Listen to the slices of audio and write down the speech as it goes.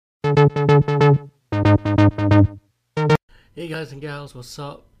Hey guys and gals, what's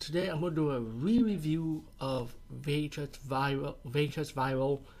up? Today I'm gonna do a re-review of VHS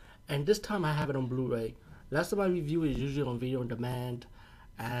Viral, and this time I have it on Blu-ray. Last time I review is usually on video on demand,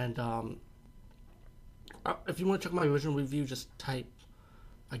 and if you want to check my original review, just type,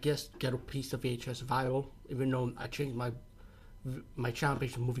 I guess, "Get a Piece of VHS Viral." Even though I changed my channel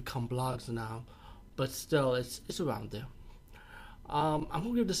page to Movie Come Blogs now, but still, it's around there. I'm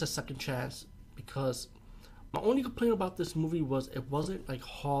gonna give this a second chance because my only complaint about this movie was it wasn't like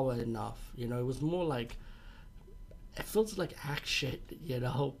horror enough. It was more like it feels like action.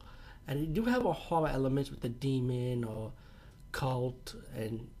 And it do have a horror elements with the demon or cult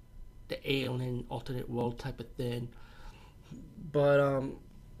and the alien alternate world type of thing. But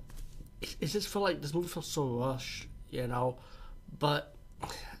it just felt like this movie felt so rushed. But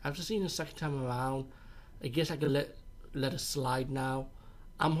after seeing it the second time around, I guess I could let it slide now.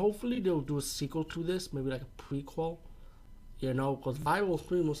 Hopefully they'll do a sequel to this, maybe like a prequel. Because Viral is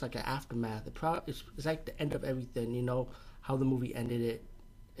pretty much like an aftermath. It's like the end of everything. How the movie ended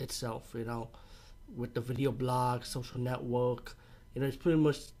itself. With the video blog, social network. It's pretty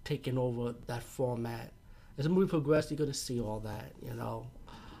much taken over that format. As the movie progresses, you're gonna see all that.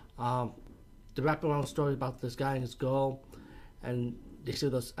 Um, the wraparound story about this guy and his girl, and they see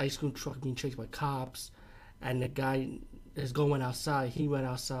this ice cream truck being chased by cops, and the guy, his girl went outside. He went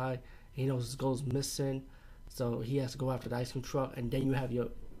outside. He knows his girl's missing, so he has to go after the ice cream truck. And then you have your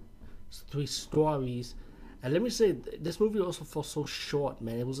three stories. And let me say, this movie also felt so short,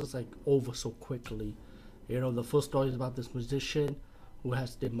 man. It was just like over so quickly. The first story is about this musician who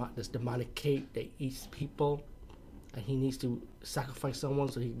has this demonic cape that eats people, and he needs to sacrifice someone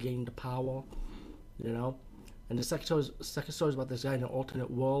so he can gain the power. You know, and the second story is about this guy in an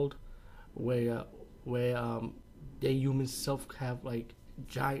alternate world, where their human self have like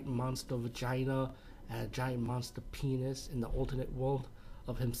giant monster vagina and a giant monster penis in the alternate world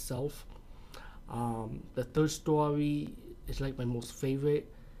of himself. The third story is like my most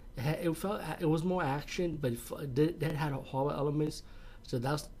favorite. It was more action, but that had horror elements. So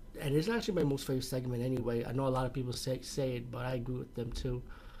and it's actually my most favorite segment anyway. I know a lot of people say it, but I agree with them too.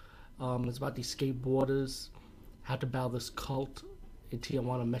 It's about these skateboarders had to battle this cult in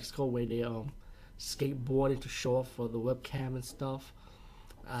Tijuana, Mexico, where they skateboarding to show off for the webcam and stuff.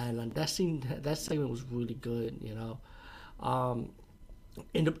 And that segment was really good. Um,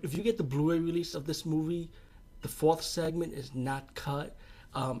 if you get the Blu-ray release of this movie, the fourth segment is not cut.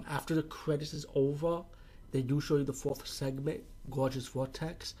 After the credits is over, they do show you the fourth segment, Gorgeous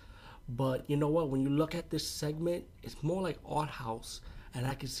Vortex. But you know what? When you look at this segment, it's more like art house, and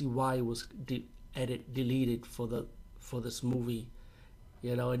I can see why it was deleted for this movie.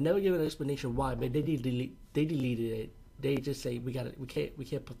 And never give an explanation why, but they deleted it. They just say we can't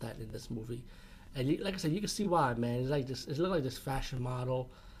put that in this movie. And like I said, you can see why, man. It's like this. It looks like this fashion model,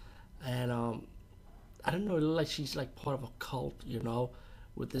 and I don't know. It looks like she's like part of a cult,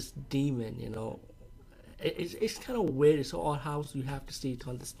 with this demon. It's kind of weird. It's so art house. You have to see it to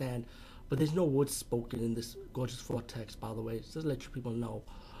understand. But there's no words spoken in this Gorgeous Vortex, by the way. Just to let you people know.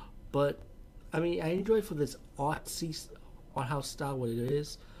 But I mean, I enjoy it for this artsy art house style, what it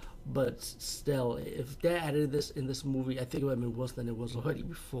is. But still, if they added this in this movie, I think it would have been worse than it was already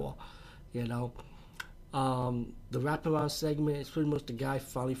before. You know, the wraparound segment is pretty much the guy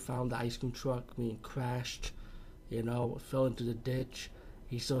finally found the ice cream truck being crashed. Fell into the ditch.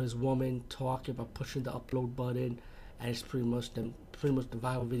 He saw his woman talking about pushing the upload button, and it's pretty much the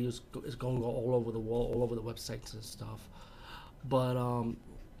viral videos is going all over the world, all over the websites and stuff. But all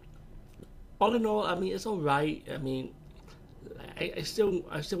in all, I mean, it's all right. I mean, I still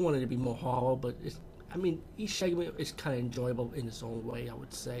wanted it to be more horror, but I mean, each segment is kind of enjoyable in its own way, I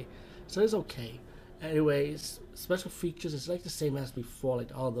would say. So it's okay. Anyways, special features, it's like the same as before,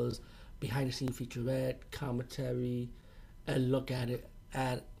 like all those behind the scene featurette, commentary, and look at it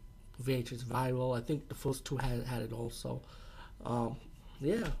at VHS Viral. I think the first two had it also. Um,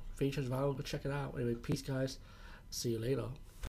 yeah, VHS Viral, go check it out. Anyway, peace, guys. See you later.